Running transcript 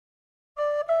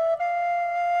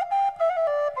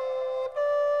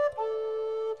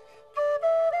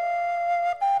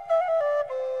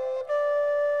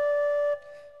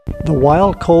The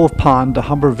Wild Cove Pond to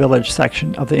Humber Village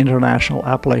section of the International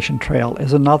Appalachian Trail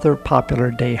is another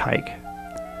popular day hike.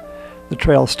 The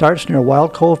trail starts near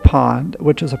Wild Cove Pond,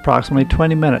 which is approximately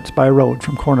 20 minutes by road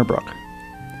from Corner Brook.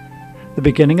 The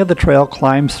beginning of the trail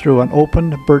climbs through an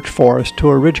open birch forest to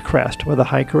a ridge crest where the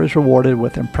hiker is rewarded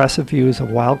with impressive views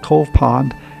of Wild Cove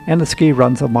Pond and the ski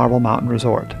runs of Marble Mountain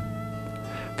Resort.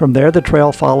 From there, the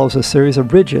trail follows a series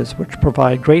of ridges which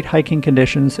provide great hiking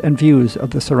conditions and views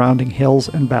of the surrounding hills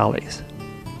and valleys.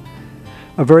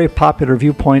 A very popular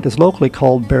viewpoint is locally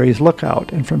called Barry's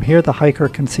Lookout, and from here the hiker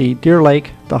can see Deer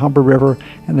Lake, the Humber River,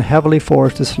 and the heavily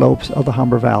forested slopes of the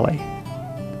Humber Valley.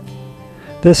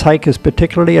 This hike is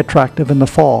particularly attractive in the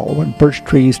fall when birch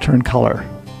trees turn color.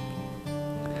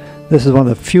 This is one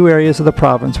of the few areas of the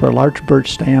province where large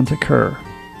birch stands occur.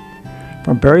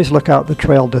 From Barry's Lookout, the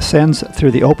trail descends through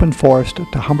the open forest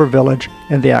to Humber Village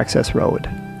and the access road.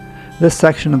 This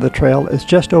section of the trail is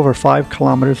just over 5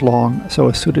 kilometers long, so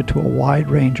is suited to a wide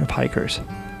range of hikers.